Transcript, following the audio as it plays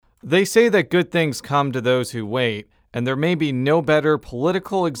They say that good things come to those who wait, and there may be no better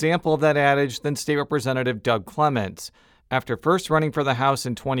political example of that adage than State Representative Doug Clemens. After first running for the House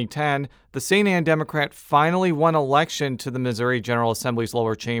in 2010, the St. Anne Democrat finally won election to the Missouri General Assembly's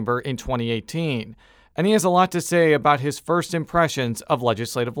lower chamber in 2018. And he has a lot to say about his first impressions of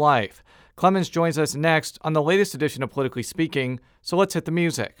legislative life. Clemens joins us next on the latest edition of Politically Speaking, so let's hit the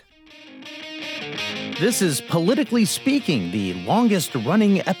music. This is Politically Speaking, the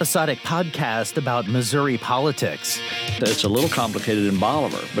longest-running episodic podcast about Missouri politics. It's a little complicated in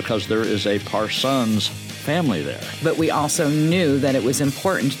Bolivar because there is a Parsons family there. But we also knew that it was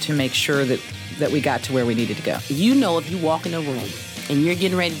important to make sure that we got to where we needed to go. You know, if you walk in a room and you're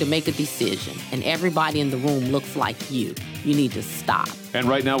getting ready to make a decision and everybody in the room looks like you need to stop. And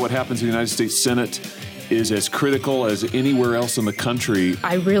right now what happens in the United States Senate is as critical as anywhere else in the country.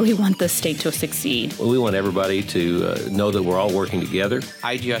 I really want the state to succeed. Well, we want everybody to know that we're all working together.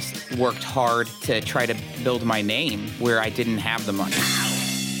 I just worked hard to try to build my name where I didn't have the money.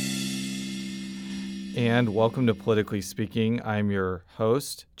 And welcome to Politically Speaking. I'm your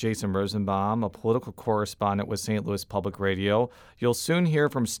host, Jason Rosenbaum, a political correspondent with St. Louis Public Radio. You'll soon hear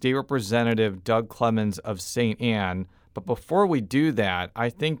from State Representative Doug Clemens of St. Anne. But before we do that, I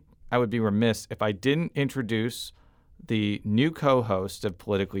think I would be remiss if I didn't introduce the new co-host of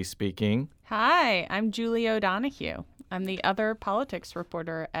Politically Speaking. Hi, I'm Julie O'Donohue. I'm the other politics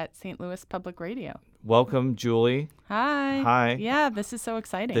reporter at St. Louis Public Radio. Welcome, Julie. Hi. Hi. Yeah, this is so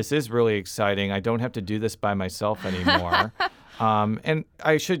exciting. This is really exciting. I don't have to do this by myself anymore. And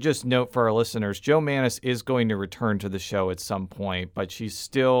I should just note for our listeners, Jo Mannies is going to return to the show at some point, but she's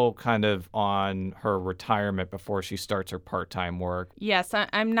still kind of on her retirement before she starts her part-time work. Yes,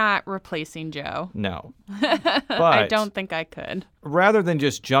 I'm not replacing Jo. No. But I don't think I could. Rather than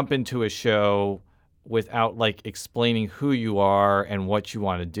just jump into a show without explaining who you are and what you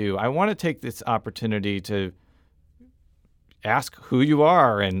want to do, I want to take this opportunity to ask who you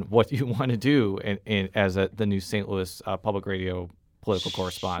are and what you want to do as the new St. Louis Public Radio political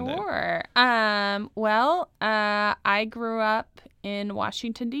correspondent. Sure. I grew up in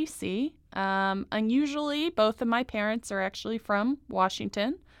Washington, D.C. Unusually, both of my parents are actually from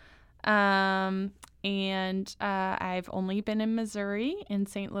Washington. And I've only been in Missouri, in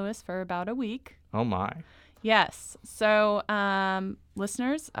St. Louis, for about a week. Oh, my. Yes. So,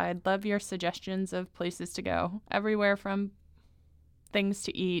 listeners, I'd love your suggestions of places to go. Everywhere from things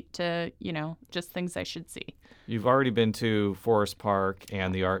to eat to, just things I should see. You've already been to Forest Park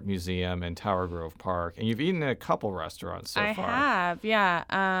and the Art Museum and Tower Grove Park, and you've eaten at a couple restaurants so far. I have, yeah.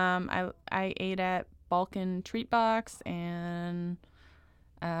 I ate at Balkan Treat Box and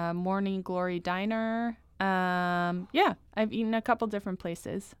Morning Glory Diner. I've eaten a couple different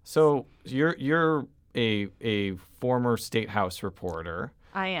places. So you're a former State House reporter.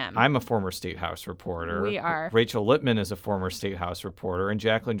 I am. I'm a former State House reporter. We are. Rachel Lippman is a former State House reporter, and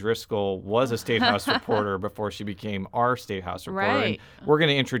Jacqueline Driscoll was a State House reporter before she became our State House reporter. Right. And we're going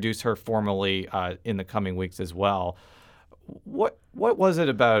to introduce her formally in the coming weeks as well. What was it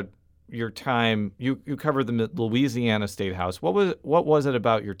about your time? You covered the Louisiana State House. What was it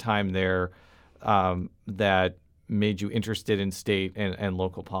about your time there that made you interested in state and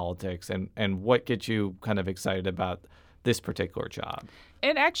local politics, and what gets you kind of excited about this particular job?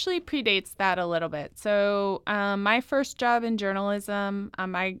 It actually predates that a little bit. So my first job in journalism,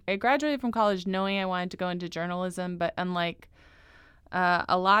 I graduated from college knowing I wanted to go into journalism, but unlike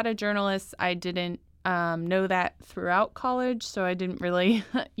a lot of journalists, I didn't know that throughout college, so I didn't really,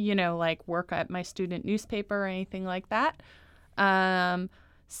 work at my student newspaper or anything like that.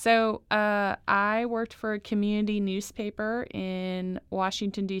 So I worked for a community newspaper in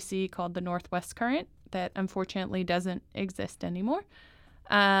Washington, D.C. called the Northwest Current that unfortunately doesn't exist anymore.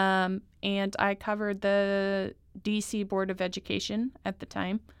 And I covered the D.C. Board of Education at the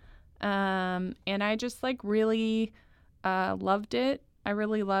time. And I just really loved it. I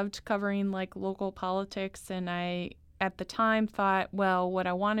really loved covering local politics. And I, at the time, thought, well, what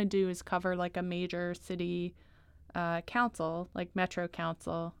I want to do is cover a major city council, Metro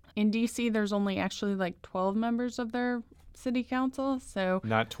Council. In D.C., there's only actually 12 members of their city council, so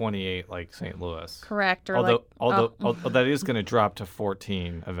not 28 like St. Louis. Correct. Or although that is going to drop to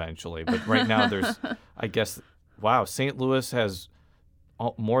 14 eventually, but right now there's, I guess, wow, St. Louis has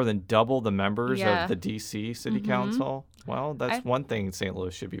more than double the members of the D.C. City Council. Well, that's one thing St.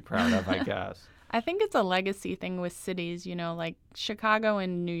 Louis should be proud of, I guess. I think it's a legacy thing with cities, Chicago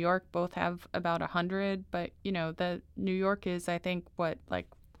and New York both have about 100, but, the New York is, I think,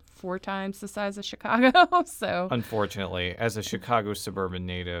 4 times the size of Chicago. So unfortunately, as a Chicago suburban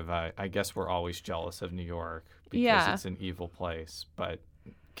native, I guess we're always jealous of New York because it's an evil place. But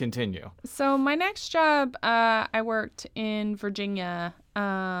Continue. So my next job, I worked in Virginia,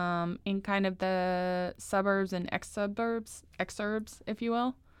 in kind of the suburbs and exurbs, if you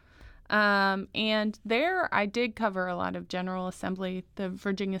will. And there I did cover a lot of General Assembly. The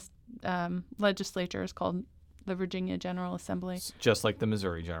Virginia legislature is called the Virginia General Assembly. It's just like the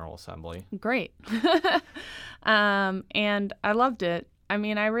Missouri General Assembly. Great. And I loved it. I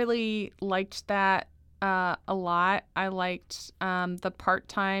mean, I really liked that a lot. I liked the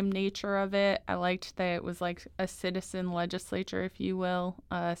part-time nature of it. I liked that it was like a citizen legislature, if you will,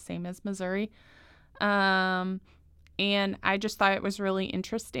 same as Missouri. And I just thought it was really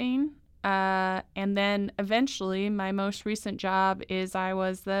interesting. And then eventually, my most recent job is I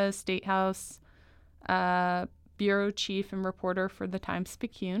was the State House bureau chief and reporter for the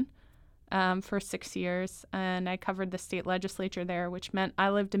Times-Picayune for 6 years, and I covered the state legislature there, which meant I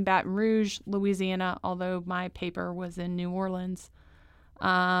lived in Baton Rouge, Louisiana, although my paper was in New Orleans.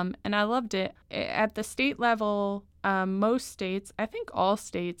 And I loved it. At the state level, most states, I think all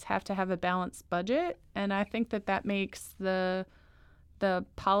states, have to have a balanced budget, and I think that makes the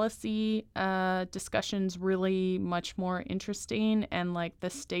policy discussions really much more interesting, and like the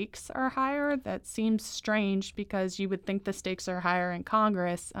stakes are higher. That seems strange because you would think the stakes are higher in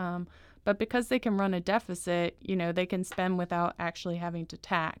Congress, but because they can run a deficit, they can spend without actually having to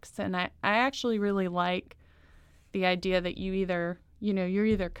tax. And I actually really like the idea that you're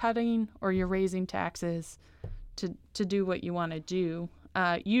either cutting or you're raising taxes to do what you want to do.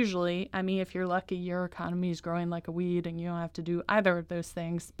 Usually, I mean, if you're lucky, your economy is growing like a weed and you don't have to do either of those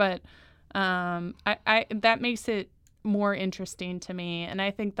things. But that makes it more interesting to me. And I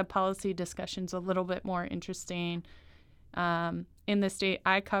think the policy discussion's a little bit more interesting. In the state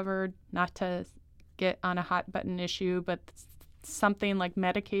I covered, not to get on a hot button issue, but something like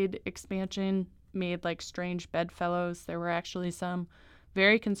Medicaid expansion made like strange bedfellows. There were actually some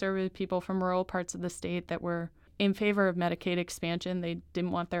very conservative people from rural parts of the state that were in favor of Medicaid expansion. They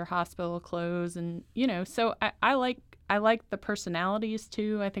didn't want their hospital closed, and so I like the personalities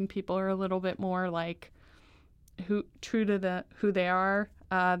too. I think people are a little bit more like true to who they are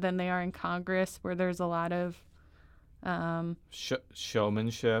than they are in Congress, where there's a lot of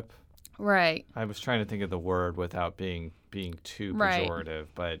showmanship. Right. I was trying to think of the word without being too right. pejorative,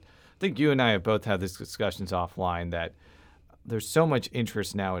 but I think you and I have both had these discussions offline that there's so much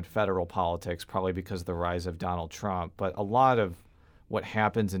interest now in federal politics, probably because of the rise of Donald Trump. But a lot of what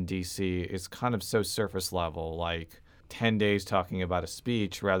happens in D.C. is kind of so surface level, like 10 days talking about a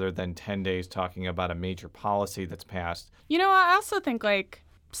speech rather than 10 days talking about a major policy that's passed. I also think like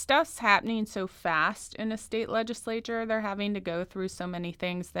stuff's happening so fast in a state legislature. They're having to go through so many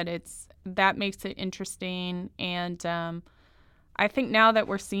things that makes it interesting. And I think now that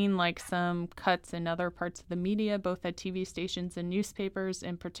we're seeing like some cuts in other parts of the media, both at TV stations and newspapers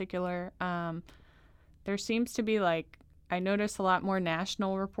in particular, there seems to be I notice a lot more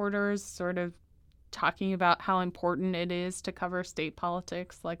national reporters sort of talking about how important it is to cover state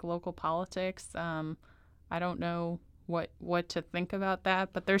politics, like local politics. I don't know what to think about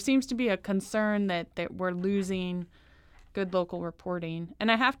that, but there seems to be a concern that we're losing good local reporting. And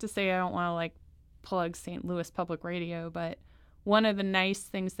I have to say, I don't want to plug St. Louis Public Radio, but one of the nice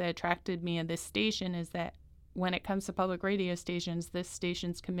things that attracted me in this station is that when it comes to public radio stations, this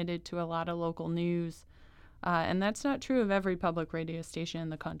station's committed to a lot of local news. And that's not true of every public radio station in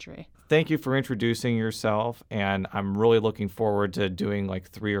the country. Thank you for introducing yourself, and I'm really looking forward to doing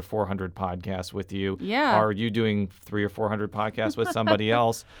 300 or 400 podcasts with you. Yeah. Are you doing 300 or 400 podcasts with somebody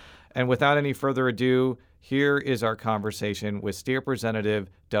else? And without any further ado, here is our conversation with State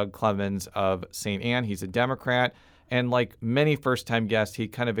Representative Doug Clemens of St. Ann. He's a Democrat, and like many first-time guests, he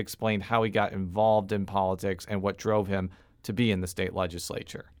kind of explained how he got involved in politics and what drove him to be in the state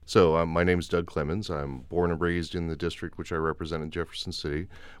legislature. So my name is Doug Clemens. I'm born and raised in the district which I represent in Jefferson City,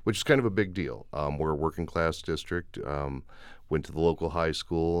 which is kind of a big deal. We're a working class district, went to the local high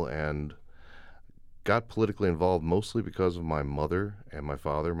school, and got politically involved mostly because of my mother and my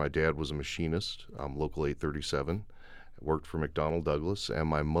father. My dad was a machinist, Local 837, worked for McDonnell Douglas, and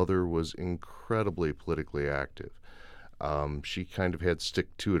my mother was incredibly politically active. She kind of had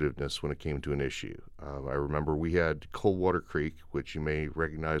stick-to-itiveness when it came to an issue. I remember we had Coldwater Creek, which you may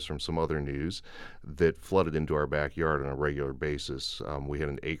recognize from some other news, that flooded into our backyard on a regular basis. We had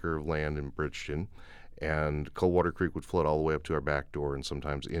an acre of land in Bridgeton, and Coldwater Creek would flood all the way up to our back door and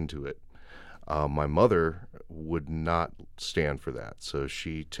sometimes into it. My mother would not stand for that, so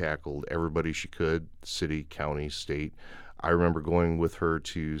she tackled everybody she could, city, county, state. I remember going with her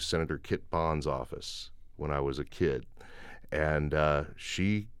to Senator Kit Bond's office when I was a kid. And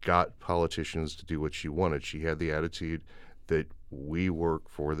she got politicians to do what she wanted. She had the attitude that we work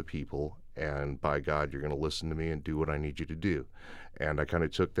for the people, and by God, you're going to listen to me and do what I need you to do. And I kind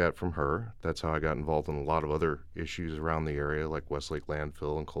of took that from her. That's how I got involved in a lot of other issues around the area, like Westlake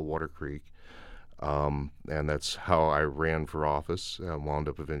Landfill and Coldwater Creek. And that's how I ran for office, wound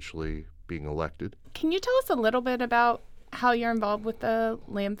up eventually being elected. Can you tell us a little bit about how you're involved with the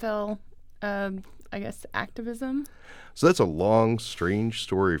landfill, activism? So that's a long, strange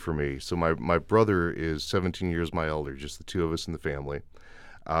story for me. So my brother is 17 years my elder, just the two of us in the family.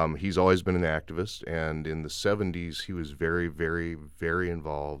 He's always been an activist, and in the 70s, he was very, very, very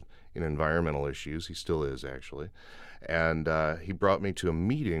involved in environmental issues. He still is, actually. And he brought me to a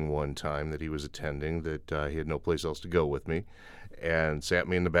meeting one time that he was attending that he had no place else to go with me, and sat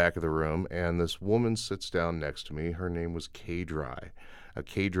me in the back of the room, and this woman sits down next to me. Her name was Kay Dry.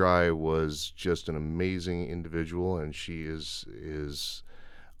 Kay Dry was just an amazing individual, and she is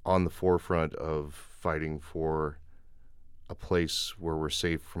on the forefront of fighting for a place where we're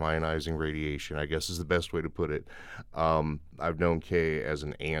safe from ionizing radiation, I guess is the best way to put it. I've known Kay as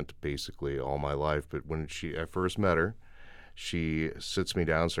an aunt basically all my life, but when I first met her, she sits me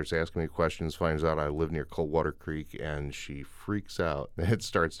down, starts asking me questions, finds out I live near Coldwater Creek, and she freaks out and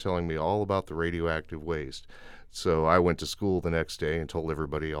starts telling me all about the radioactive waste. So I went to school the next day and told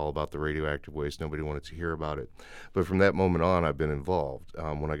everybody all about the radioactive waste. Nobody wanted to hear about it. But from that moment on, I've been involved.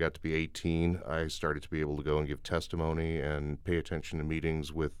 When I got to be 18, I started to be able to go and give testimony and pay attention to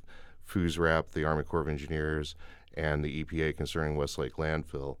meetings with FUSRAP, the Army Corps of Engineers, and the EPA concerning Westlake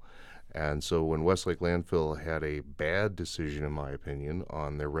Landfill. And so when Westlake Landfill had a bad decision, in my opinion,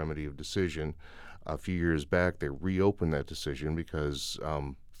 on their remedy of decision, a few years back, they reopened that decision because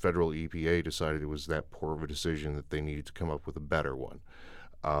federal EPA decided it was that poor of a decision that they needed to come up with a better one.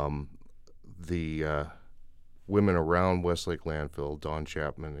 The women around Westlake Landfill, Dawn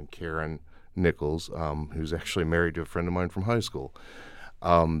Chapman and Karen Nichols, who's actually married to a friend of mine from high school,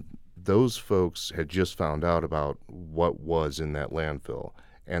 those folks had just found out about what was in that landfill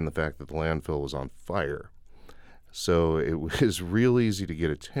and the fact that the landfill was on fire. So it was real easy to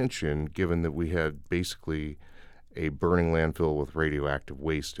get attention given that we had basically a burning landfill with radioactive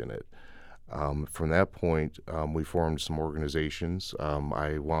waste in it. From that point, we formed some organizations.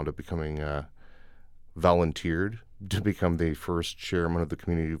 I wound up becoming volunteered to become the first chairman of the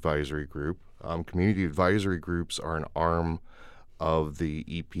Community Advisory Group. Community Advisory Groups are an arm of the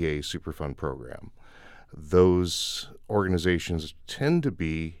EPA Superfund program. Those organizations tend to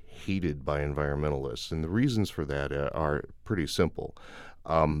be hated by environmentalists, and the reasons for that are pretty simple.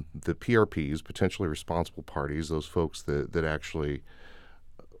 The PRPs, potentially responsible parties, those folks that actually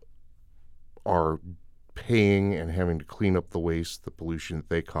are paying and having to clean up the waste, the pollution that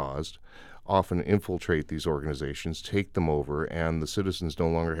they caused, often infiltrate these organizations, take them over, and the citizens no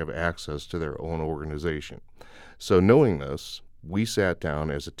longer have access to their own organization. So knowing this, we sat down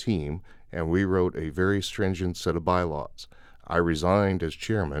as a team and we wrote a very stringent set of bylaws. I resigned as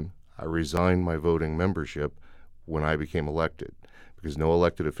chairman. I resigned my voting membership when I became elected, because no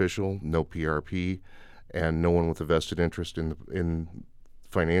elected official, no PRP, and no one with a vested interest in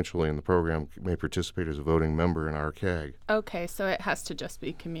financially in the program may participate as a voting member in our CAG. Okay, so it has to just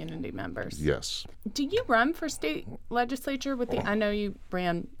be community members. Yes. Do you run for state legislature with I know you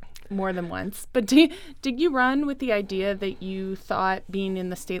ran more than once, but did you run with the idea that you thought being in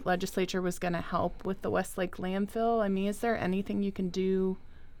the state legislature was going to help with the Westlake landfill? I mean, is there anything you can do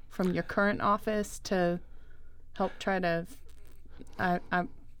from your current office to help try to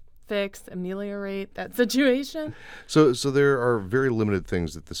ameliorate that situation? So there are very limited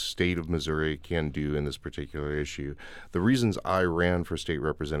things that the state of Missouri can do in this particular issue. The reasons I ran for state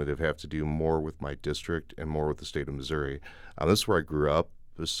representative have to do more with my district and more with the state of Missouri. This is where I grew up.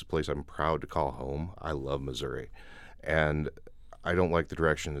 This is a place I'm proud to call home. I love Missouri. And I don't like the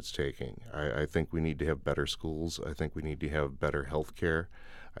direction it's taking. I think we need to have better schools. I think we need to have better health care.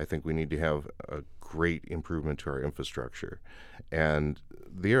 I think we need to have a great improvement to our infrastructure. And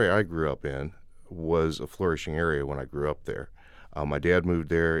the area I grew up in was a flourishing area when I grew up there. My dad moved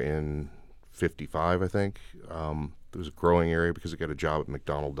there in 55, I think. It was a growing area because he got a job at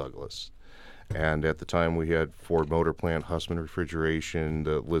McDonnell Douglas. And at the time, we had Ford Motor Plant, Hussman Refrigeration,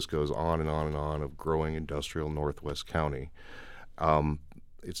 the list goes on and on and on of growing industrial Northwest County.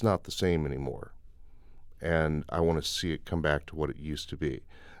 It's not the same anymore. And I want to see it come back to what it used to be.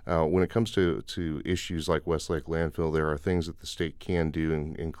 When it comes to issues like Westlake Landfill, there are things that the state can do,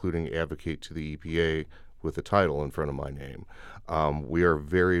 including advocate to the EPA with a title in front of my name. We are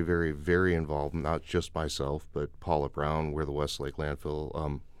very, very, very involved, not just myself, but Paula Brown, where the Westlake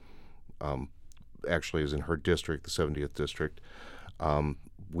Landfill actually is in her district, the 70th district.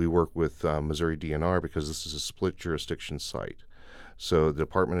 We work with Missouri DNR because this is a split jurisdiction site. So the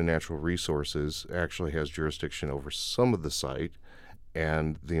Department of Natural Resources actually has jurisdiction over some of the site,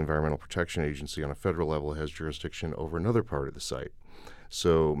 and the Environmental Protection Agency on a federal level has jurisdiction over another part of the site.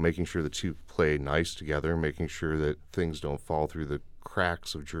 So making sure the two play nice together, making sure that things don't fall through the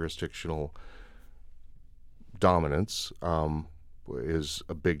cracks of jurisdictional dominance is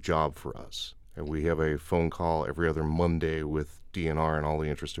a big job for us. And we have a phone call every other Monday with DNR and all the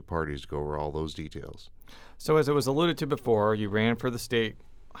interested parties to go over all those details. So as it was alluded to before, you ran for the state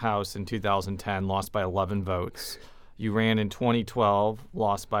house in 2010, lost by 11 votes. You ran in 2012,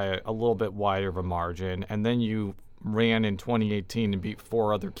 lost by a little bit wider of a margin, and then you ran in 2018 and beat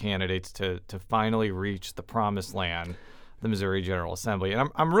 4 other candidates to finally reach the promised land, the Missouri General Assembly. And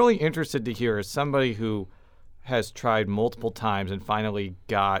I'm really interested to hear, as somebody who has tried multiple times and finally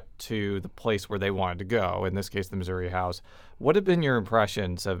got to the place where they wanted to go, in this case the Missouri House, what have been your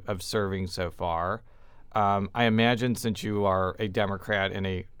impressions of serving so far? I imagine since you are a Democrat in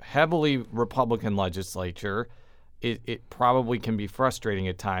a heavily Republican legislature, it probably can be frustrating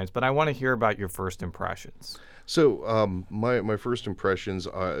at times, but I want to hear about your first impressions. So my first impressions,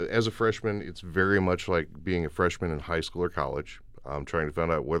 as a freshman, it's very much like being a freshman in high school or college. I'm trying to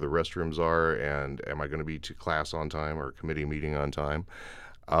find out where the restrooms are and am I going to be to class on time or committee meeting on time.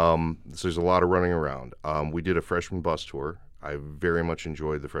 So there's a lot of running around. We did a freshman bus tour. I very much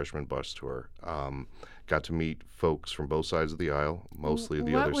enjoyed the freshman bus tour. Got to meet folks from both sides of the aisle, mostly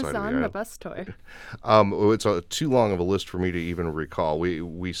the other side of the aisle. What was on the bus tour? It's too long of a list for me to even recall.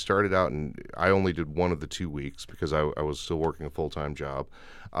 We started out, and I only did one of the 2 weeks because I was still working a full-time job.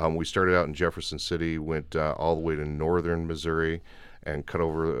 We started out in Jefferson City, went all the way to northern Missouri, and cut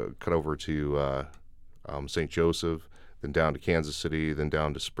over to St. Joseph, then down to Kansas City, then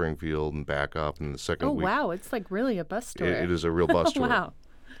down to Springfield, and back up. And the second week, wow, it's like really a bus tour. It is a real bus tour. Wow.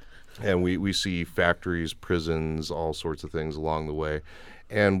 And we see factories, prisons, all sorts of things along the way.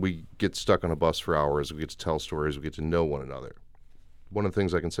 And we get stuck on a bus for hours. We get to tell stories. We get to know one another. One of the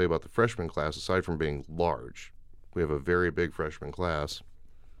things I can say about the freshman class, aside from being large, we have a very big freshman class,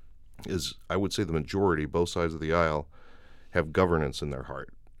 is I would say the majority, both sides of the aisle, have governance in their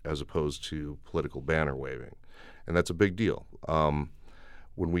heart as opposed to political banner waving. And that's a big deal.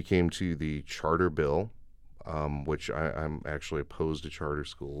 When we came to the charter bill, which I'm actually opposed to charter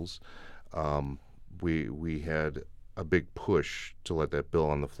schools, we had a big push to let that bill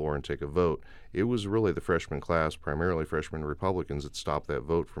on the floor and take a vote. It was really the freshman class, primarily freshman Republicans, that stopped that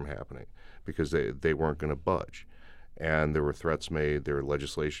vote from happening because they weren't going to budge. And there were threats made, their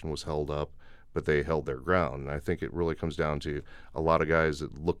legislation was held up, but they held their ground. And I think it really comes down to a lot of guys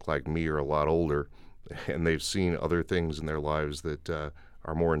that look like me or a lot older, and they've seen other things in their lives that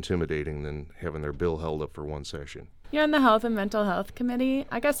are more intimidating than having their bill held up for one session. You're on the Health and Mental Health Committee.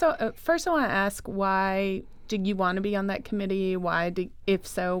 I guess so. First, I want to ask, why did you want to be on that committee? If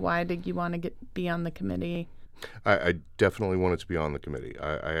so, why did you want to be on the committee? I definitely wanted to be on the committee.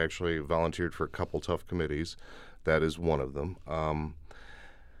 I actually volunteered for a couple tough committees. That is one of them.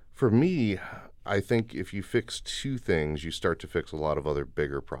 For me, I think if you fix two things, you start to fix a lot of other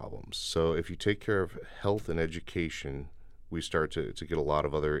bigger problems. So if you take care of health and education, we start to get a lot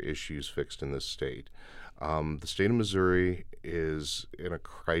of other issues fixed in this state. The state of Missouri is in a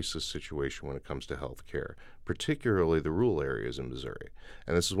crisis situation when it comes to health care, particularly the rural areas in Missouri.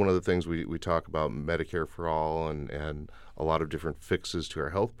 And this is one of the things we talk about, Medicare for all and a lot of different fixes to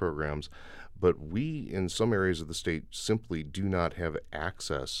our health programs. But we, in some areas of the state, simply do not have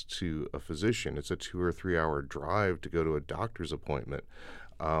access to a physician. It's a 2 or 3 hour drive to go to a doctor's appointment.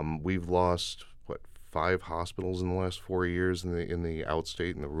 We've lost, 5 hospitals in the last 4 years in the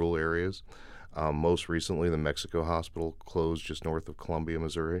outstate and the rural areas. Most recently, the Mexico Hospital closed just north of Columbia,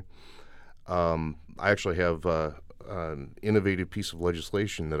 Missouri. I actually have an innovative piece of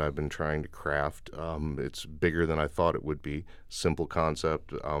legislation that I've been trying to craft. It's bigger than I thought it would be. Simple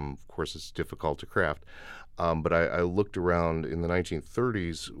concept. Of course, it's difficult to craft. But I looked around. In the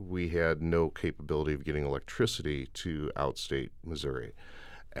 1930s, we had no capability of getting electricity to outstate Missouri.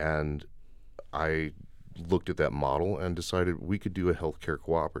 And I looked at that model and decided we could do a healthcare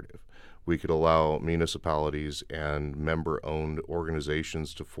cooperative. We could allow municipalities and member-owned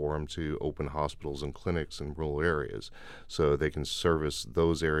organizations to form to open hospitals and clinics in rural areas so they can service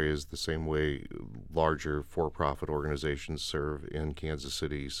those areas the same way larger for-profit organizations serve in Kansas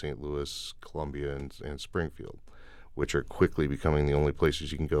City, St. Louis, Columbia, and Springfield, which are quickly becoming the only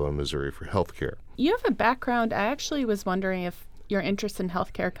places you can go in Missouri for health care. You have a background. I actually was wondering if your interest in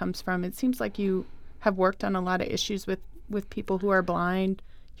healthcare comes from. It seems like you have worked on a lot of issues with people who are blind.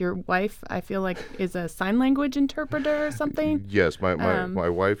 your wife, I feel like, is a sign language interpreter or something. Yes, my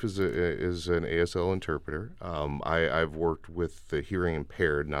wife is an ASL interpreter. I've worked with the hearing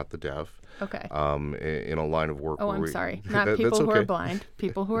impaired, not the deaf. Okay. In a line of work. Oh, I'm sorry. Not people who are blind.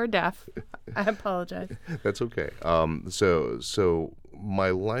 People who are deaf. I apologize. That's okay. So my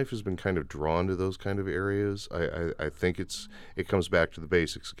life has been kind of drawn to those kind of areas. I think it comes back to the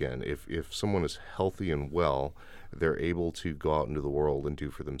basics again. If someone is healthy and well, they're able to go out into the world and do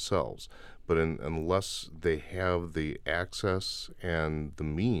for themselves. But unless they have the access and the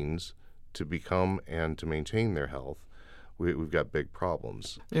means to become and to maintain their health, we've got big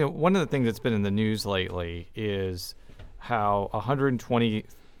problems. One of the things that's been in the news lately is how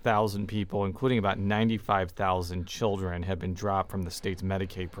 120,000 people, including about 95,000 children, have been dropped from the state's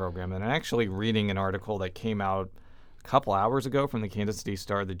Medicaid program. And I'm actually reading an article that came out a couple hours ago from the Kansas City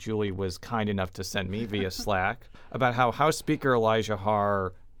Star that Julie was kind enough to send me via Slack about how House Speaker Elijah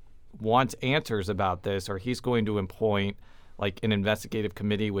Haahr wants answers about this, or he's going to appoint like an investigative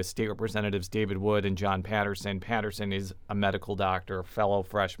committee with State Representatives David Wood and John Patterson. Patterson is a medical doctor, a fellow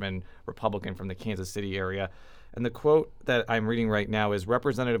freshman Republican from the Kansas City area. And the quote that I'm reading right now is,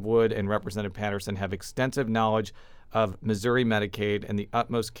 Representative Wood and Representative Patterson have extensive knowledge of Missouri Medicaid and the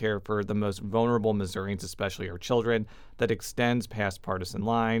utmost care for the most vulnerable Missourians, especially our children, that extends past partisan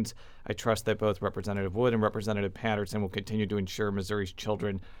lines. I trust that both Representative Wood and Representative Patterson will continue to ensure Missouri's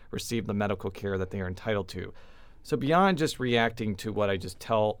children receive the medical care that they are entitled to. So beyond just reacting to what I just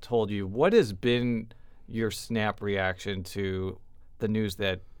told you, what has been your snap reaction to the news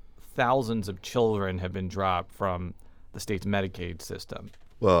that thousands of children have been dropped from the state's Medicaid system?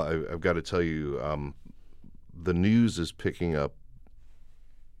 Well, I've got to tell you, the news is picking up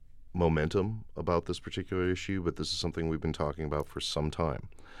momentum about this particular issue, but this is something we've been talking about for some time.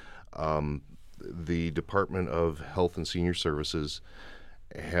 The Department of Health and Senior Services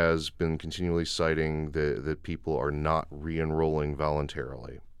has been continually citing that people are not re-enrolling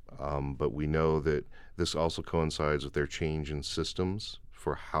voluntarily. But we know that this also coincides with their change in systems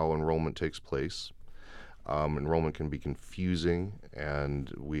for how enrollment takes place. Enrollment can be confusing,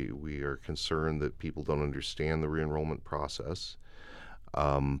 and we are concerned that people don't understand the re-enrollment process.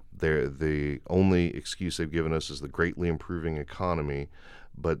 The only excuse they've given us is the greatly improving economy,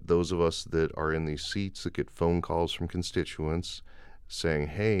 but those of us that are in these seats that get phone calls from constituents saying,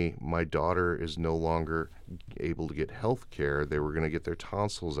 hey, my daughter is no longer able to get health care. They were going to get their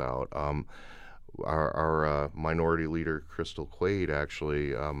tonsils out. Our minority leader, Crystal Quaid,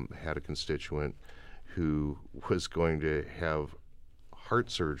 actually had a constituent who was going to have heart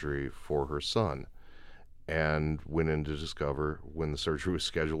surgery for her son and went in to discover when the surgery was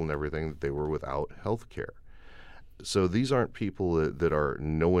scheduled and everything that they were without health care. So these aren't people that are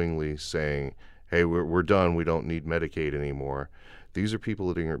knowingly saying, hey, we're done, we don't need Medicaid anymore. These are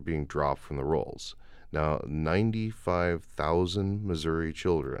people that are being dropped from the rolls. Now, 95,000 Missouri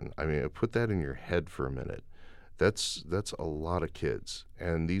children, I mean, put that in your head for a minute. That's a lot of kids,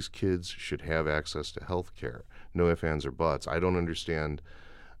 and these kids should have access to health care. No ifs, ands, or buts. I don't understand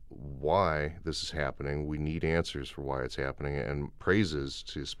why this is happening. We need answers for why it's happening, and praises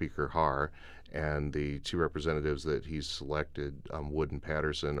to Speaker Haahr and the two representatives that he's selected, Wood and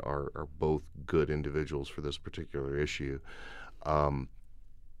Patterson, are both good individuals for this particular issue.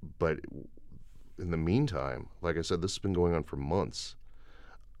 But in the meantime, like I said, this has been going on for months.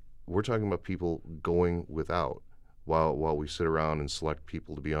 We're talking about people going without while we sit around and select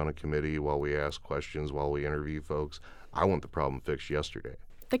people to be on a committee, while we ask questions, while we interview folks. I want the problem fixed yesterday.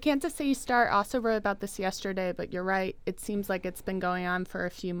 The Kansas City Star also wrote about this yesterday, but you're right. It seems like it's been going on for a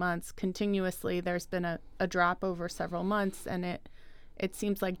few months. Continuously, there's been a drop over several months, and it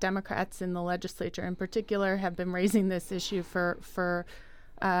seems like Democrats in the legislature in particular have been raising this issue for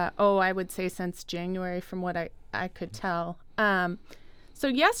I would say since January, from what I could tell. So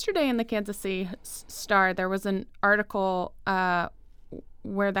yesterday in the Kansas City Star, there was an article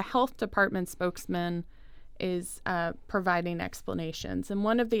where the health department spokesman is providing explanations. And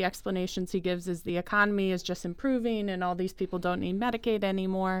one of the explanations he gives is the economy is just improving and all these people don't need Medicaid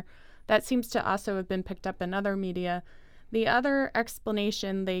anymore. That seems to also have been picked up in other media. The other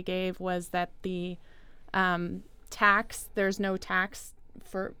explanation they gave was that the there's no tax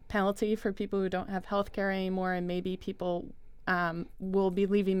for penalty for people who don't have health care anymore, and maybe people will be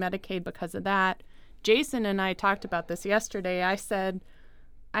leaving Medicaid because of that. Jason and I talked about this yesterday. I said,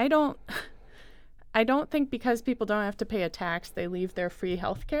 I don't think because people don't have to pay a tax, they leave their free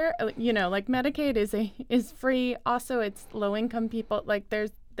health care. You know, like Medicaid is free. Also, it's low income people. Like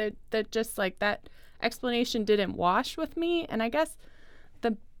that explanation didn't wash with me. And I guess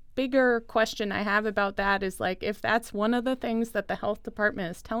the bigger question I have about that is, like, if that's one of the things that the health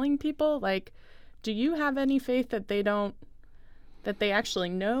department is telling people, like, do you have any faith that they actually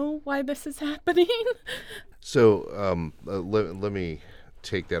know why this is happening? So let me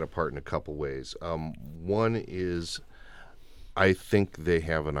take that apart in a couple ways. One is, I think they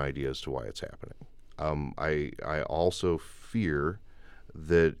have an idea as to why it's happening. I also fear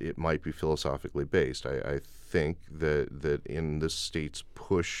that it might be philosophically based. I think that in the state's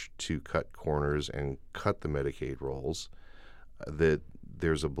push to cut corners and cut the Medicaid rolls, that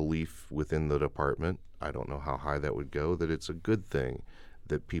there's a belief within the department, I don't know how high that would go, that it's a good thing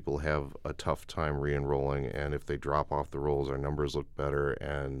that people have a tough time re-enrolling, and if they drop off the rolls, our numbers look better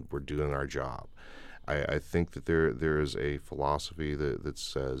and we're doing our job. I think that there is a philosophy that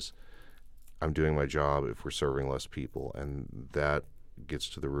says, I'm doing my job if we're serving less people, and that gets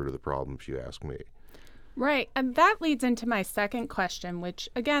to the root of the problem, if you ask me. Right, and that leads into my second question, which,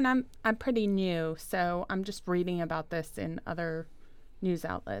 again, I'm pretty new, so I'm just reading about this in other news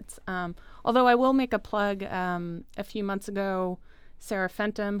outlets. Although I will make a plug. A few months ago, Sarah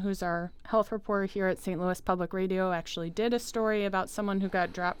Fenton, who's our health reporter here at St. Louis Public Radio, actually did a story about someone who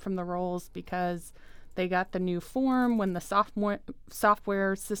got dropped from the rolls because they got the new form when the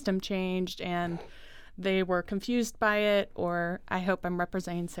software system changed and they were confused by it, or I hope I'm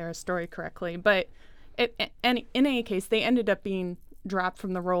representing Sarah's story correctly. But in any case, they ended up being dropped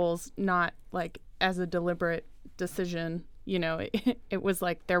from the rolls, not like as a deliberate decision. You know, it was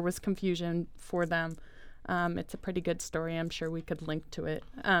like there was confusion for them. It's a pretty good story. I'm sure we could link to it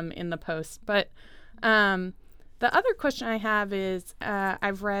in the post. But the other question I have is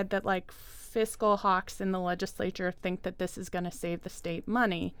I've read that, like, fiscal hawks in the legislature think that this is going to save the state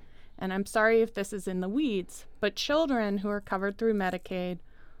money. And I'm sorry if this is in the weeds, but children who are covered through Medicaid,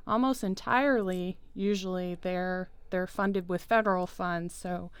 almost entirely, usually they're funded with federal funds.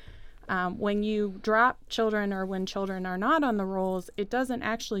 So when you drop children or when children are not on the rolls, it doesn't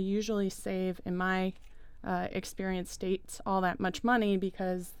actually usually save, in my experience, states all that much money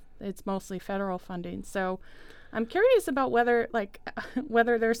because it's mostly federal funding. So I'm curious about whether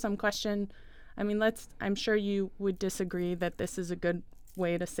there's some question. I mean, I'm sure you would disagree that this is a good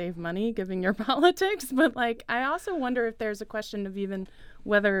way to save money given your politics, but like, I also wonder if there's a question of even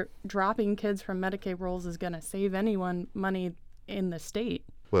whether dropping kids from Medicaid rolls is going to save anyone money in the state.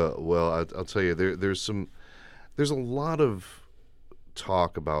 Well, I'll tell you, there's a lot of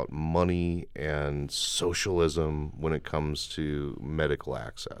talk about money and socialism when it comes to medical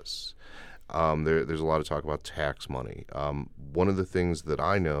access. There's a lot of talk about tax money. One of the things that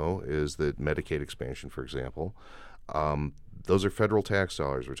I know is that Medicaid expansion, for example, those are federal tax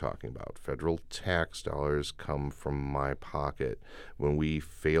dollars we're talking about. Federal tax dollars come from my pocket. When we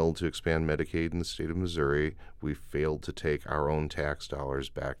failed to expand Medicaid in the state of Missouri, we failed to take our own tax dollars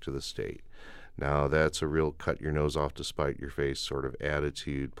back to the state. Now, that's a real cut your nose off to spite your face sort of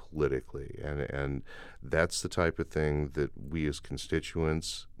attitude politically, and that's the type of thing that we as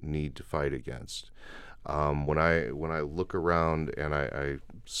constituents need to fight against. When I look around and I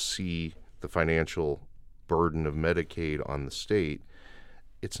see the financial burden of Medicaid on the state,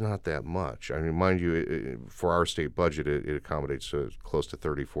 it's not that much. I mean, mind you, for our state budget, it accommodates close to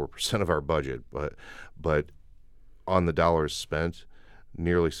 34% of our budget, but on the dollars spent,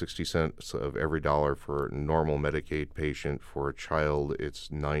 nearly 60 cents of every dollar for a normal Medicaid patient. For a child,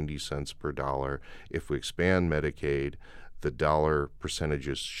 it's 90 cents per dollar. If we expand Medicaid, the dollar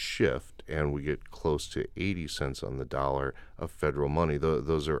percentages shift, and we get close to 80 cents on the dollar of federal money.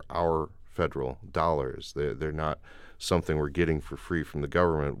 Those are our federal dollars. They're not something we're getting for free from the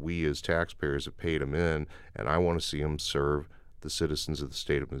government. We as taxpayers have paid them in, and I want to see them serve the citizens of the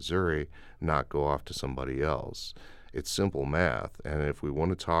state of Missouri, not go off to somebody else. It's simple math, and if we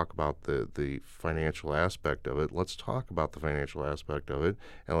want to talk about the financial aspect of it, let's talk about the financial aspect of it,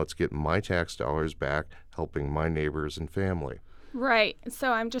 and let's get my tax dollars back helping my neighbors and family. Right.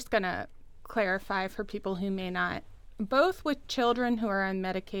 So I'm just going to clarify for people who may not, both with children who are on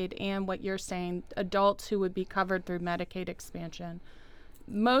Medicaid and what you're saying, adults who would be covered through Medicaid expansion,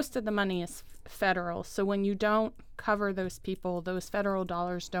 most of the money is federal. So when you don't cover those people, those federal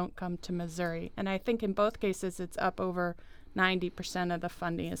dollars don't come to Missouri. And I think in both cases, it's up over 90% of the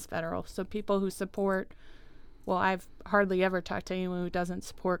funding is federal. So people who support, well, I've hardly ever talked to anyone who doesn't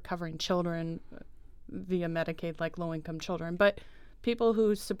support covering children via Medicaid, like low-income children. But people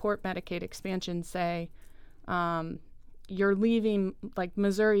who support Medicaid expansion say, you're leaving, like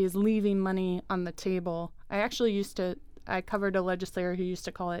Missouri is leaving money on the table. I covered a legislator who used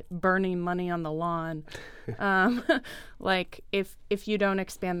to call it burning money on the lawn. Like if you don't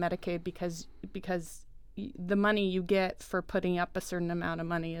expand Medicaid because the money you get for putting up a certain amount of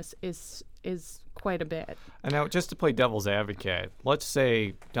money is quite a bit. And now, just to play devil's advocate, let's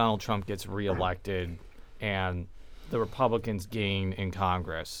say Donald Trump gets reelected and the Republicans gain in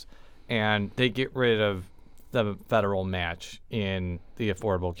Congress and they get rid of the federal match in the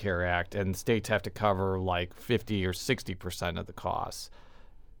Affordable Care Act and states have to cover like 50 or 60% of the costs.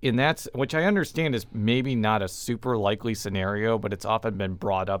 Which I understand is maybe not a super likely scenario, but it's often been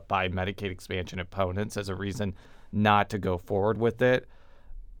brought up by Medicaid expansion opponents as a reason not to go forward with it.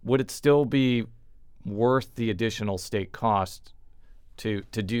 Would it still be worth the additional state cost to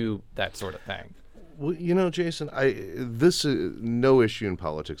do that sort of thing? Well, Jason, no issue in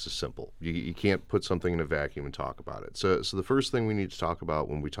politics is simple. You can't put something in a vacuum and talk about it. So the first thing we need to talk about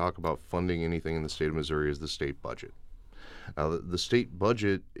when we talk about funding anything in the state of Missouri is the state budget. Now, the state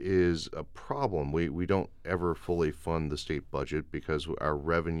budget is a problem. We don't ever fully fund the state budget because our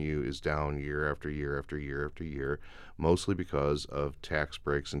revenue is down year after year after year after year, mostly because of tax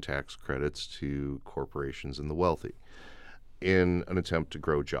breaks and tax credits to corporations and the wealthy in an attempt to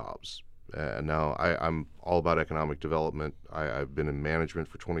grow jobs. Now, I'm all about economic development. I've been in management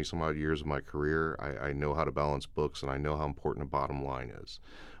for 20-some-odd years of my career. I know how to balance books, and I know how important a bottom line is.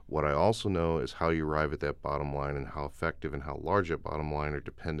 What I also know is how you arrive at that bottom line and how effective and how large that bottom line are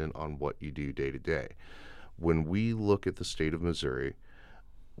dependent on what you do day to day. When we look at the state of Missouri,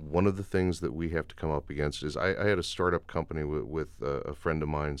 one of the things that we have to come up against is I had a startup company with a friend of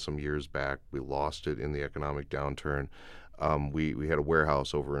mine some years back. We lost it in the economic downturn. We had a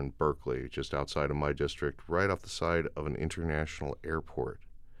warehouse over in Berkeley, just outside of my district, right off the side of an international airport.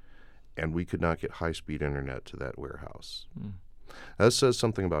 And we could not get high-speed internet to that warehouse. That says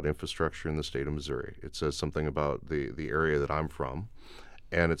something about infrastructure in the state of Missouri. It says something about the area that I'm from,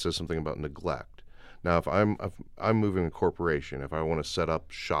 and it says something about neglect. Now, if I'm moving a corporation, if I want to set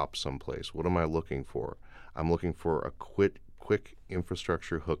up shop someplace, what am I looking for? I'm looking for a quick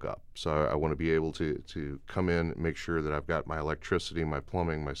infrastructure hookup. So I want to be able to come in, make sure that I've got my electricity, my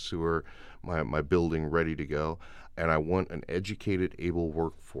plumbing, my sewer, my building ready to go. And I want an educated, able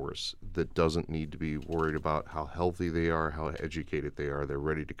workforce that doesn't need to be worried about how healthy they are, how educated they are. They're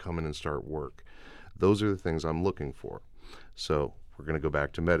ready to come in and start work. Those are the things I'm looking for. So we're going to go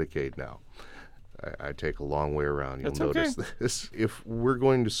back to Medicaid now. I take a long way around. You'll notice this. If we're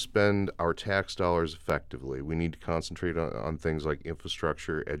going to spend our tax dollars effectively, we need to concentrate on things like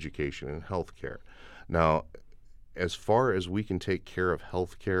infrastructure, education, and health care. Now, as far as we can take care of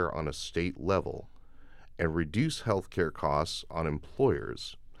health care on a state level and reduce health care costs on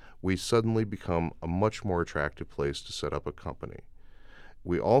employers, we suddenly become a much more attractive place to set up a company.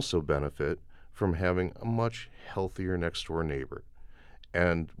 We also benefit from having a much healthier next-door neighbor.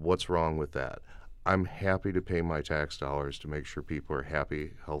 And what's wrong with that? I'm happy to pay my tax dollars to make sure people are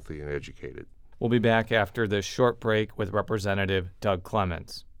happy, healthy, and educated. We'll be back after this short break with Representative Doug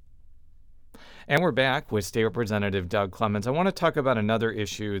Clements. And we're back with State Representative Doug Clements. I want to talk about another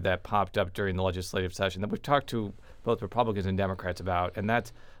issue that popped up during the legislative session that we've talked to both Republicans and Democrats about, and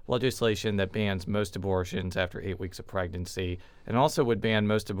that's legislation that bans most abortions after 8 weeks of pregnancy and also would ban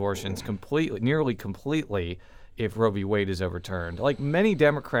most abortions nearly completely if Roe v. Wade is overturned. Like many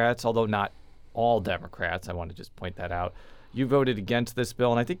Democrats, although not all Democrats, I want to just point that out, you voted against this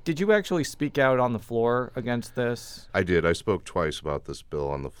bill. And I think, did you actually speak out on the floor against this? I did. I spoke twice about this bill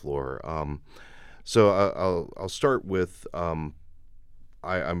on the floor. So I'll start with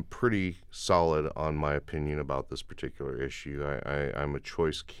I'm pretty solid on my opinion about this particular issue. I'm a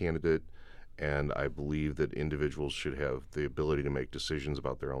choice candidate, and I believe that individuals should have the ability to make decisions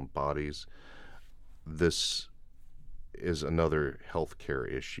about their own bodies. This is another health care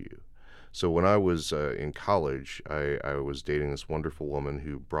issue. So when I was in college, I was dating this wonderful woman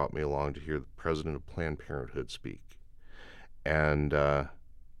who brought me along to hear the president of Planned Parenthood speak. And it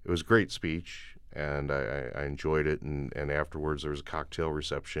was a great speech, and I enjoyed it. And afterwards, there was a cocktail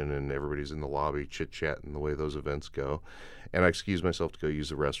reception, and everybody's in the lobby chit-chatting the way those events go. And I excused myself to go use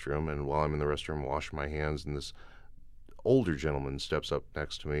the restroom, and while I'm in the restroom washing my hands, and this older gentleman steps up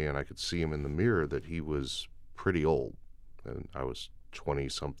next to me, and I could see him in the mirror that he was pretty old. And I was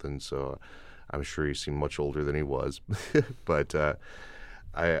 20-something, so I'm sure he seemed much older than he was. But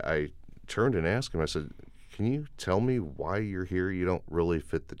I turned and asked him, I said, "Can you tell me why you're here? You don't really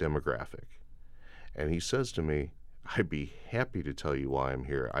fit the demographic." And he says to me, "I'd be happy to tell you why I'm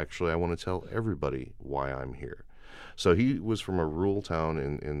here. Actually, I want to tell everybody why I'm here." So he was from a rural town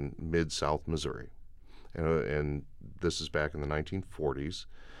in mid-South Missouri, and this is back in the 1940s.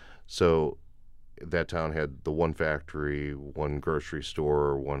 So that town had the one factory, one grocery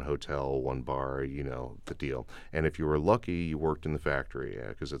store, one hotel, one bar, you know, the deal. And if you were lucky, you worked in the factory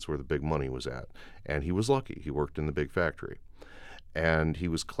because that's where the big money was at. And he was lucky. He worked in the big factory. And he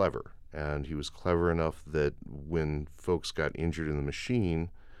was clever. And he was clever enough that when folks got injured in the machine,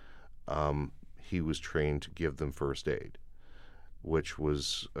 he was trained to give them first aid, which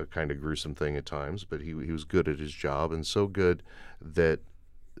was a kind of gruesome thing at times, but he was good at his job, and so good that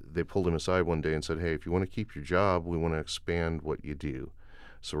they pulled him aside one day and said, hey, if you want to keep your job, we want to expand what you do.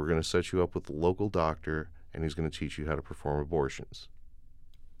 So we're going to set you up with the local doctor, and he's going to teach you how to perform abortions.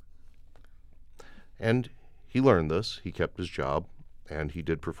 And he learned this. He kept his job, and he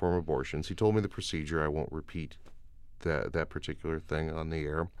did perform abortions. He told me the procedure. I won't repeat that particular thing on the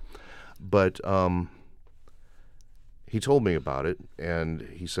air. But he told me about it, and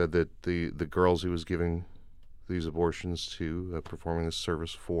he said that the girls he was giving these abortions to, performing this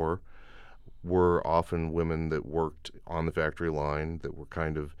service for, were often women that worked on the factory line, that were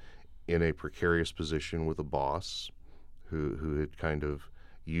kind of in a precarious position with a boss who had kind of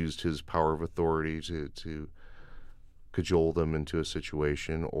used his power of authority to cajole them into a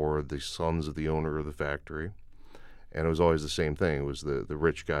situation, or the sons of the owner of the factory. And it was always the same thing. It was the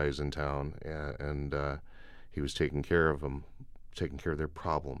rich guys in town, and he was taking care of them, taking care of their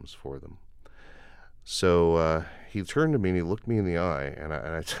problems for them. So he turned to me and he looked me in the eye, and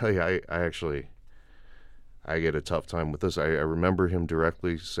I tell you, I get a tough time with this. I remember him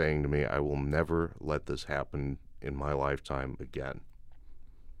directly saying to me, I will never let this happen in my lifetime again.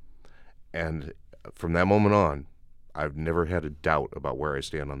 And from that moment on, I've never had a doubt about where I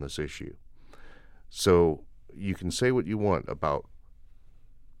stand on this issue. So you can say what you want about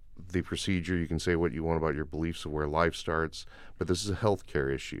the procedure, you can say what you want about your beliefs of where life starts, but this is a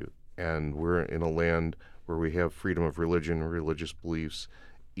healthcare issue, and we're in a land where we have freedom of religion, religious beliefs.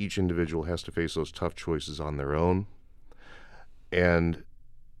 Each individual has to face those tough choices on their own, and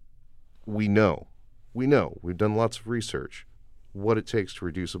we know, we've done lots of research, what it takes to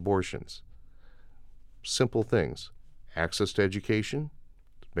reduce abortions. Simple things: access to education,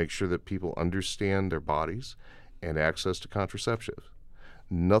 make sure that people understand their bodies, and access to contraceptives.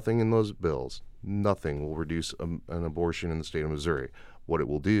 Nothing in those bills, nothing will reduce an abortion in the state of Missouri. What it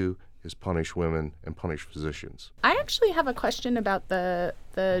will do is punish women and punish physicians. I actually have a question about the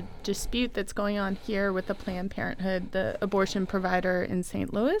dispute that's going on here with the Planned Parenthood, the abortion provider in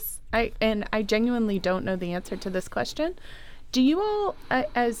St. Louis. I genuinely don't know the answer to this question. Do you all,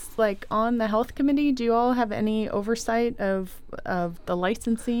 as like on the health committee, do you all have any oversight of the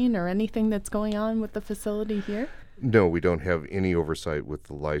licensing or anything that's going on with the facility here? No, we don't have any oversight with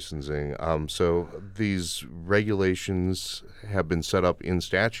the licensing. So these regulations have been set up in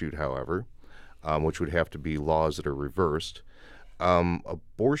statute, however, which would have to be laws that are reversed.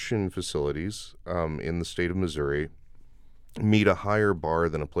 Abortion facilities in the state of Missouri meet a higher bar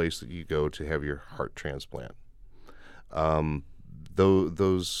than a place that you go to have your heart transplant.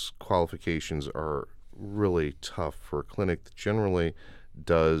 Those qualifications are really tough for a clinic that generally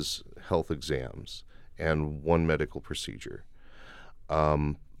does health exams and one medical procedure.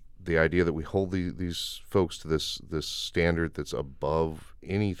 The idea that we hold these folks to this standard that's above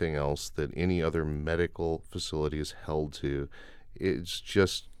anything else that any other medical facility is held to, it's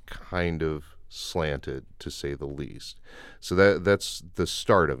just kind of slanted, to say the least. So that's the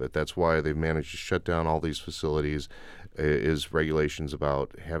start of it. That's why they've managed to shut down all these facilities, is regulations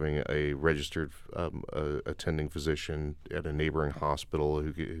about having a registered attending physician at a neighboring hospital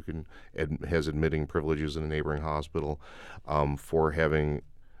who has admitting privileges in a neighboring hospital, for having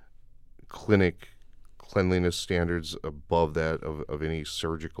clinic cleanliness standards above that of any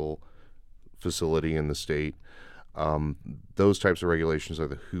surgical facility in the state. Those types of regulations are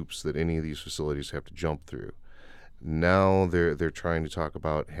the hoops that any of these facilities have to jump through. Now they're trying to talk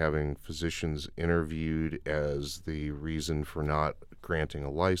about having physicians interviewed as the reason for not granting a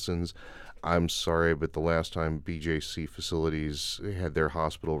license. I'm sorry, but the last time BJC facilities had their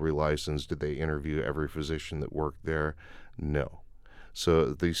hospital relicensed, did they interview every physician that worked there? No.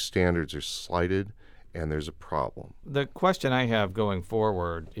 So these standards are slighted, and there's a problem. The question I have going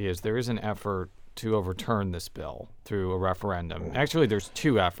forward is there is an effort to overturn this bill through a referendum. Actually, there's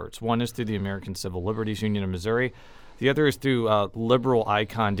two efforts. One is through the American Civil Liberties Union of Missouri. The other is through liberal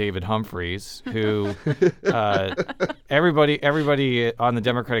icon David Humphreys, who everybody on the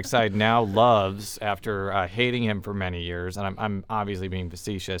Democratic side now loves after hating him for many years, and I'm obviously being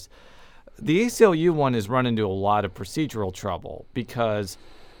facetious. The ACLU one has run into a lot of procedural trouble because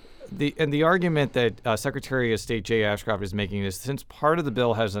the argument that Secretary of State Jay Ashcroft is making is, since part of the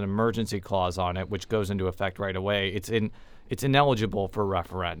bill has an emergency clause on it, which goes into effect right away, it's ineligible for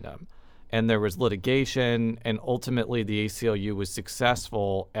referendum. and there was litigation, and ultimately the ACLU was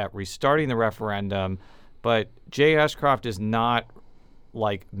successful at restarting the referendum, but Jay Ashcroft is not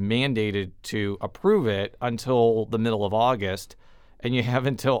mandated to approve it until the middle of August, and you have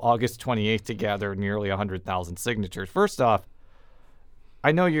until August 28th to gather nearly 100,000 signatures. First off,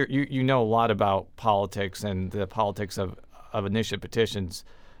 I know you know a lot about politics and the politics of initiative petitions.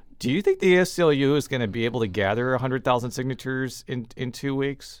 Do you think the ACLU is going to be able to gather 100,000 signatures in 2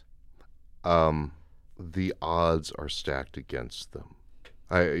 weeks? The odds are stacked against them.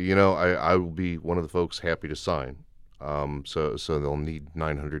 I will be one of the folks happy to sign. So they'll need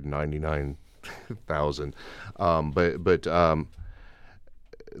 999,000.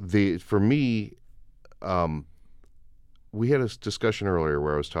 For me, we had a discussion earlier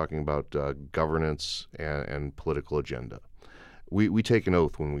where I was talking about governance and political agenda. We take an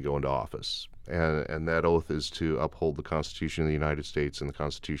oath when we go into office, and that oath is to uphold the Constitution of the United States and the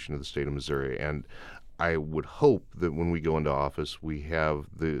Constitution of the state of Missouri. And I would hope that when we go into office, we have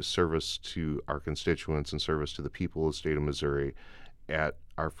the service to our constituents and service to the people of the state of Missouri at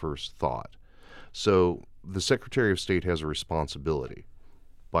our first thought. So the Secretary of State has a responsibility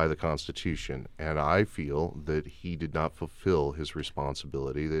by the Constitution, and I feel that he did not fulfill his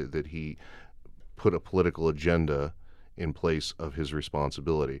responsibility, that he put a political agenda in place of his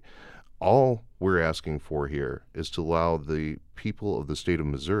responsibility. All we're asking for here is to allow the people of the state of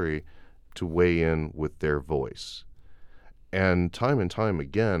Missouri to weigh in with their voice. And time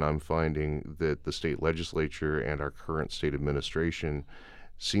again, I'm finding that the state legislature and our current state administration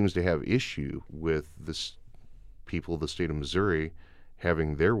seems to have issue with the people of the state of Missouri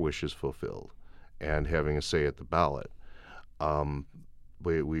having their wishes fulfilled and having a say at the ballot.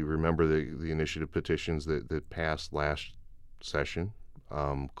 We remember the initiative petitions that passed last session,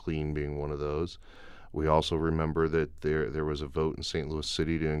 clean being one of those. We also remember that there was a vote in St. Louis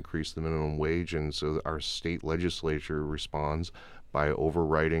City to increase the minimum wage, and so our state legislature responds by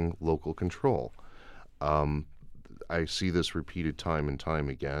overriding local control. I see this repeated time and time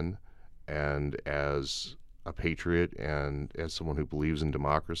again, and as a patriot and as someone who believes in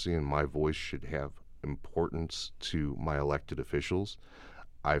democracy and my voice should have importance to my elected officials,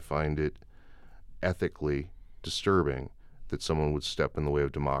 I find it ethically disturbing that someone would step in the way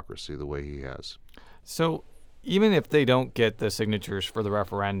of democracy the way he has. So even if they don't get the signatures for the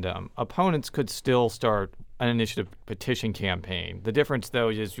referendum, opponents could still start an initiative petition campaign. The difference, though,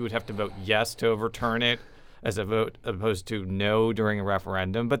 is you would have to vote yes to overturn it as opposed to no during a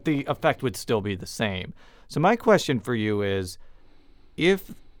referendum, but the effect would still be the same. So my question for you is,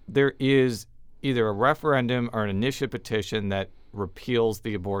 if there is either a referendum or an initiative petition that repeals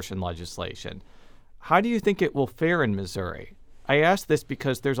the abortion legislation, how do you think it will fare in Missouri? I ask this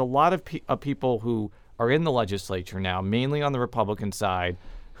because there's a lot of people who are in the legislature now, mainly on the Republican side,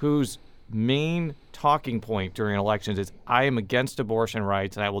 whose main talking point during elections is, I am against abortion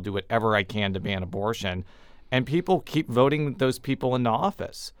rights and I will do whatever I can to ban abortion. And people keep voting those people into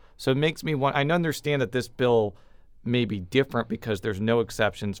office. So it makes me want, I understand that this bill may be different because there's no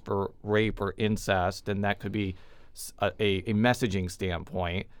exceptions for rape or incest, and that could be a messaging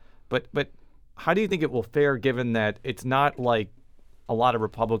standpoint. But how do you think it will fare, given that it's not like a lot of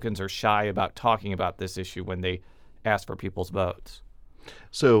Republicans are shy about talking about this issue when they ask for people's votes?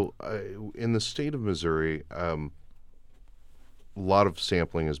 So in the state of Missouri, a lot of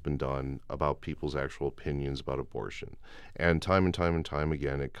sampling has been done about people's actual opinions about abortion. And time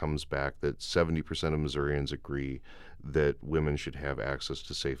again, it comes back that 70% of Missourians agree that women should have access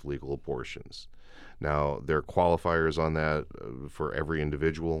to safe legal abortions. Now, there are qualifiers on that for every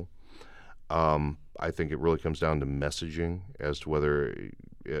individual. I think it really comes down to messaging as to whether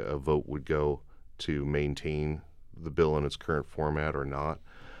a vote would go to maintain the bill in its current format or not.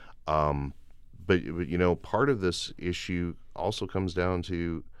 But part of this issue also comes down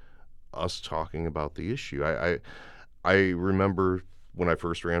to us talking about the issue. I remember when I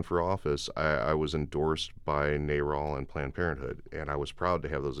first ran for office, I was endorsed by NARAL and Planned Parenthood, and I was proud to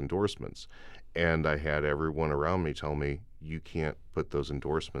have those endorsements. And I had everyone around me tell me, you can't put those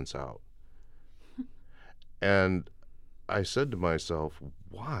endorsements out. And I said to myself,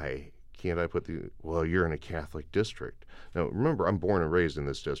 why can't I put well, you're in a Catholic district. Now, remember, I'm born and raised in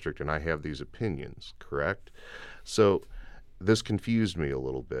this district, and I have these opinions, correct? So this confused me a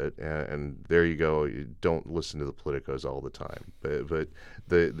little bit, and there you go. You don't listen to the politicos all the time. But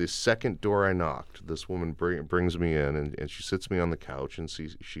the second door I knocked, this woman brings me in, and she sits me on the couch, and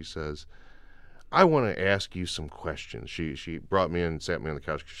she says, I want to ask you some questions. She brought me in and sat me on the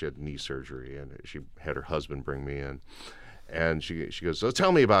couch because she had knee surgery, and she had her husband bring me in. And she goes, so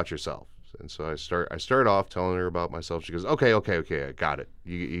tell me about yourself. And so I start off telling her about myself. She goes, okay, I got it.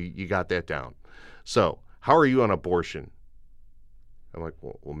 You got that down. So how are you on abortion? I'm like,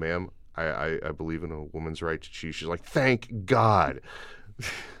 well, ma'am, I believe in a woman's right to choose. She's like, thank God.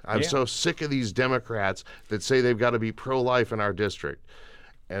 I'm so sick of these Democrats that say they've got to be pro-life in our district.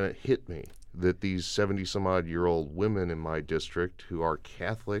 And it hit me that these 70-some-odd-year-old women in my district who are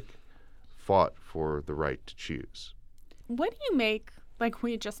Catholic fought for the right to choose. What do you make, like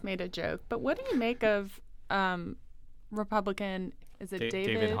we just made a joke, but what do you make of Republican, is it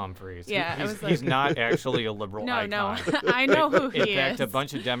David Humphreys. Yeah. He's not actually a liberal icon. No, I know who he is. In fact, a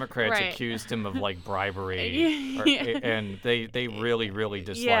bunch of Democrats accused him of like bribery, and they really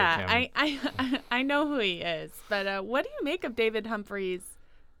dislike him. I know who he is, but what do you make of David Humphreys?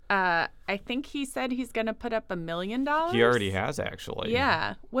 I think he said he's going to put up $1 million. He already has, actually.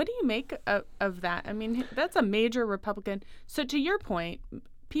 Yeah. What do you make of that? I mean, that's a major Republican. So to your point,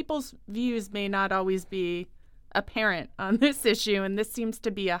 people's views may not always be apparent on this issue, and this seems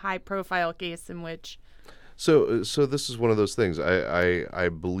to be a high-profile case in which. So this is one of those things. I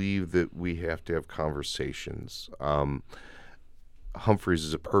believe that we have to have conversations. Humphreys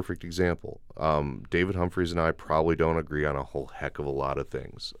is a perfect example. David Humphreys and I probably don't agree on a whole heck of a lot of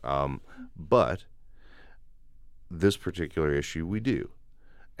things, but this particular issue we do.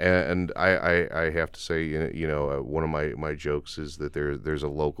 And I have to say, one of my jokes is that there's a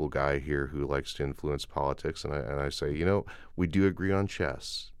local guy here who likes to influence politics, and I say, we do agree on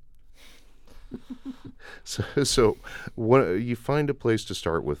chess. So you find a place to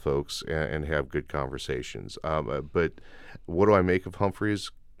start with folks and have good conversations. But what do I make of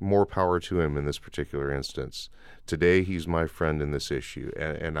Humphreys? More power to him in this particular instance. Today, he's my friend in this issue,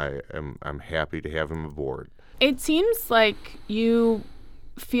 and I'm happy to have him aboard. It seems like you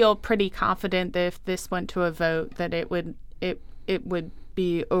feel pretty confident that if this went to a vote, that it would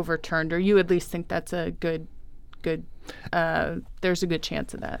be overturned, or you at least think that's a good. There's a good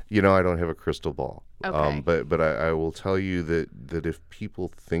chance of that. I don't have a crystal ball. Okay. But I will tell you that if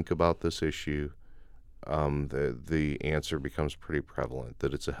people think about this issue, the answer becomes pretty prevalent,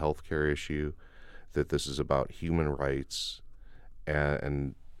 that it's a healthcare issue, that this is about human rights,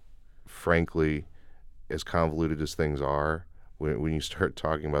 and frankly, as convoluted as things are, when you start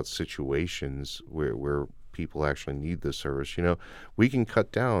talking about situations where people actually need this service, we can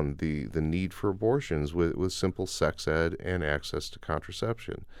cut down the need for abortions with simple sex ed and access to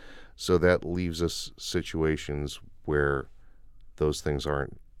contraception. So that leaves us situations where those things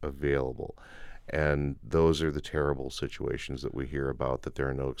aren't available. And those are the terrible situations that we hear about that there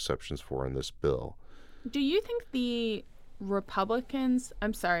are no exceptions for in this bill. Do you think the Republicans,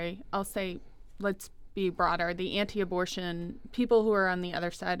 let's be broader, the anti-abortion people who are on the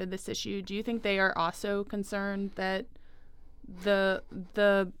other side of this issue, do you think they are also concerned that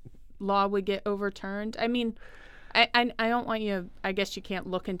the law would get overturned? I mean, I don't want you, I guess you can't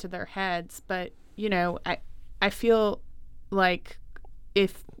look into their heads, but, I feel like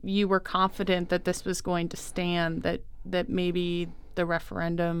if you were confident that this was going to stand, that maybe the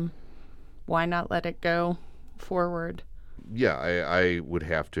referendum, why not let it go forward? Yeah, I would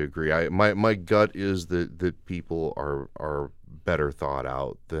have to agree. My gut is that people are better thought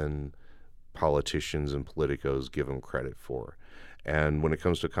out than politicians and politicos give them credit for. And when it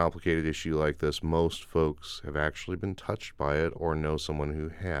comes to a complicated issue like this, most folks have actually been touched by it or know someone who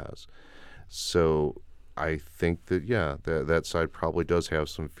has. So I think that, that side probably does have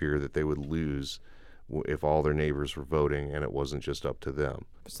some fear that they would lose if all their neighbors were voting and it wasn't just up to them.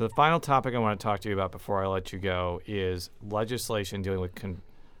 So the final topic I want to talk to you about before I let you go is legislation dealing with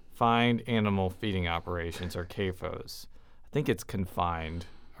confined animal feeding operations, or CAFOs. I think it's confined,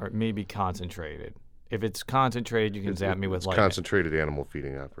 or maybe concentrated. If it's concentrated, you can zap me with concentrated animal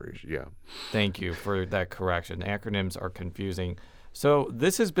feeding operation, yeah. Thank you for that correction. The acronyms are confusing. So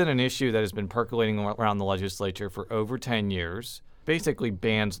this has been an issue that has been percolating around the legislature for over 10 years. Basically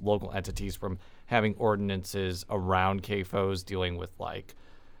bans local entities from having ordinances around CAFOs dealing with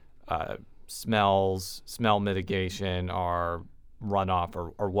smell mitigation or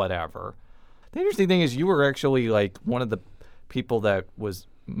runoff or whatever. The interesting thing is you were actually one of the people that was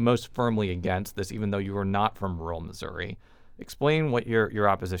most firmly against this, even though you were not from rural Missouri. Explain what your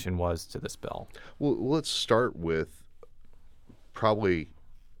opposition was to this bill. Well, let's start with probably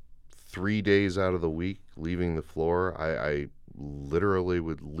 3 days out of the week leaving the floor. I literally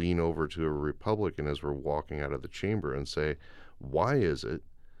would lean over to a Republican as we're walking out of the chamber and say, why is it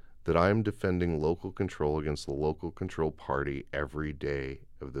that I'm defending local control against the local control party every day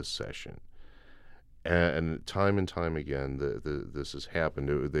of this session? And time again, this has happened.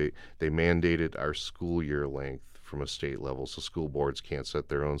 They mandated our school year length from a state level, so school boards can't set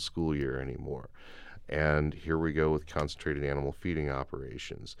their own school year anymore. And here we go with concentrated animal feeding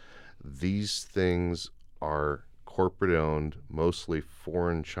operations. These things are corporate owned, mostly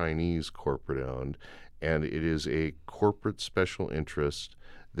foreign Chinese corporate owned, and it is a corporate special interest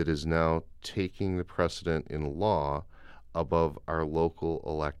that is now taking the precedent in law above our local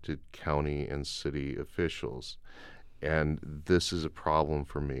elected county and city officials. And this is a problem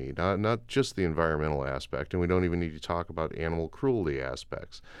for me, not just the environmental aspect, and we don't even need to talk about animal cruelty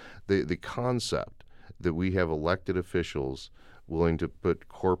aspects. The concept that we have elected officials willing to put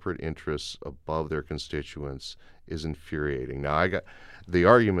corporate interests above their constituents is infuriating. Now, I got the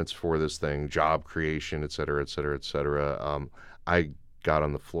arguments for this thing, job creation, et cetera, et cetera, et cetera. I got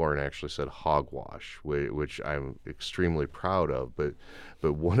on the floor and actually said hogwash, which I'm extremely proud of. But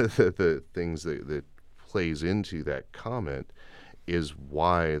one of the things that plays into that comment is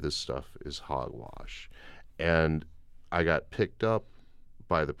why this stuff is hogwash. And I got picked up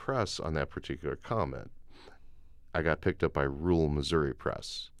by the press on that particular comment. I got picked up by Rural Missouri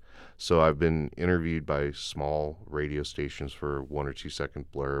Press. So I've been interviewed by small radio stations for a 1 or 2 second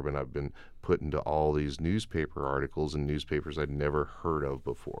blurb, and I've been put into all these newspaper articles and newspapers I'd never heard of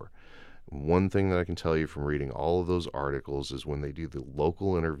before. One thing that I can tell you from reading all of those articles is when they do the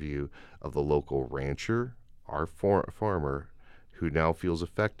local interview of the local rancher, our farmer, who now feels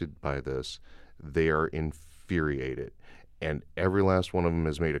affected by this, they are infuriated. And every last one of them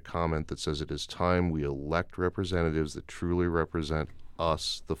has made a comment that says it is time we elect representatives that truly represent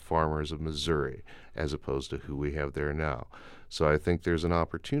us, the farmers of Missouri, as opposed to who we have there now. So I think there's an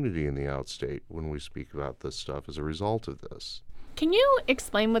opportunity in the outstate when we speak about this stuff as a result of this. Can you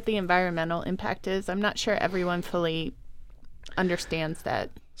explain what the environmental impact is? I'm not sure everyone fully understands that.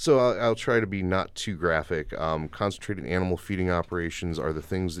 So I'll try to be not too graphic. Concentrated animal feeding operations are the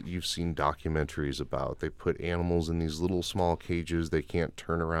things that you've seen documentaries about. They put animals in these little small cages. They can't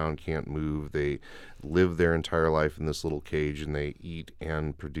turn around, can't move. They live their entire life in this little cage, and they eat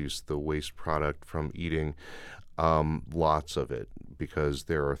and produce the waste product from eating. Lots of it, because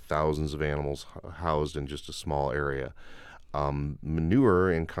there are thousands of animals housed in just a small area.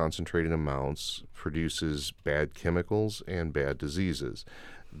 Manure in concentrated amounts produces bad chemicals and bad diseases.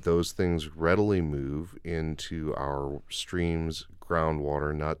 Those things readily move into our streams,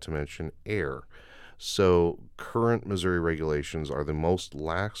 groundwater, not to mention air. So current Missouri regulations are the most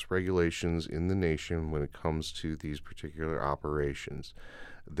lax regulations in the nation when it comes to these particular operations.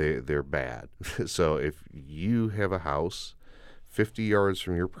 They're bad. So if you have a house 50 yards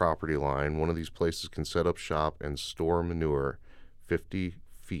from your property line, one of these places can set up shop and store manure 50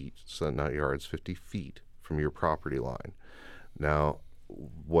 feet, so not yards, 50 feet from your property line. Now,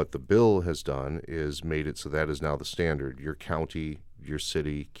 what the bill has done is made it so that is now the standard. Your county, your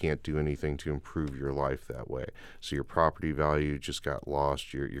city can't do anything to improve your life that way. So your property value just got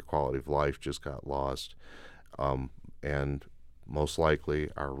lost, your quality of life just got lost, and most likely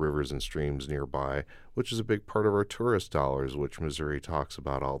our rivers and streams nearby, which is a big part of our tourist dollars, which Missouri talks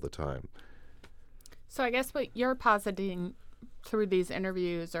about all the time. So I guess what you're positing through these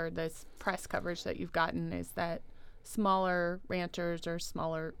interviews or this press coverage that you've gotten is that smaller ranchers or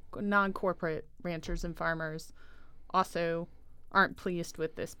smaller non-corporate ranchers and farmers also aren't pleased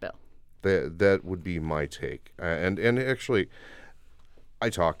with this bill. That would be my take. And actually,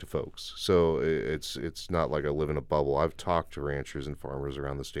 I talk to folks, so it's not like I live in a bubble. I've talked to ranchers and farmers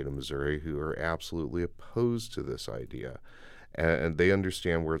around the state of Missouri who are absolutely opposed to this idea, and they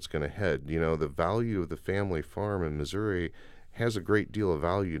understand where it's going to head. You know, the value of the family farm in Missouri has a great deal of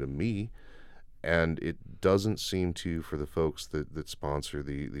value to me, and it doesn't seem to for the folks that sponsor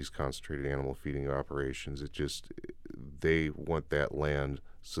these concentrated animal feeding operations. They want that land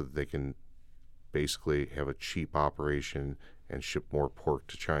so that they can basically have a cheap operation and ship more pork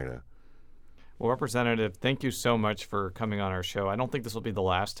to China. Well, Representative, thank you so much for coming on our show. I don't think this will be the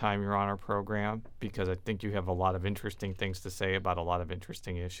last time you're on our program, because I think you have a lot of interesting things to say about a lot of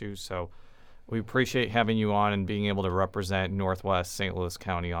interesting issues. So we appreciate having you on and being able to represent Northwest St. Louis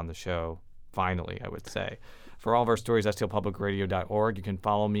County on the show. Finally, I would say. For all of our stories, STLpublicradio.org. You can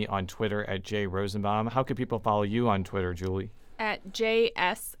follow me on Twitter at Jay Rosenbaum. How can people follow you on Twitter, Julie? At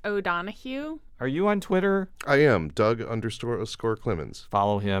JS O'Donohue. Are you on Twitter? I am, Doug_Clemens.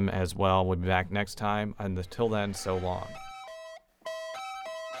 Follow him as well. We'll be back next time. And until then, so long.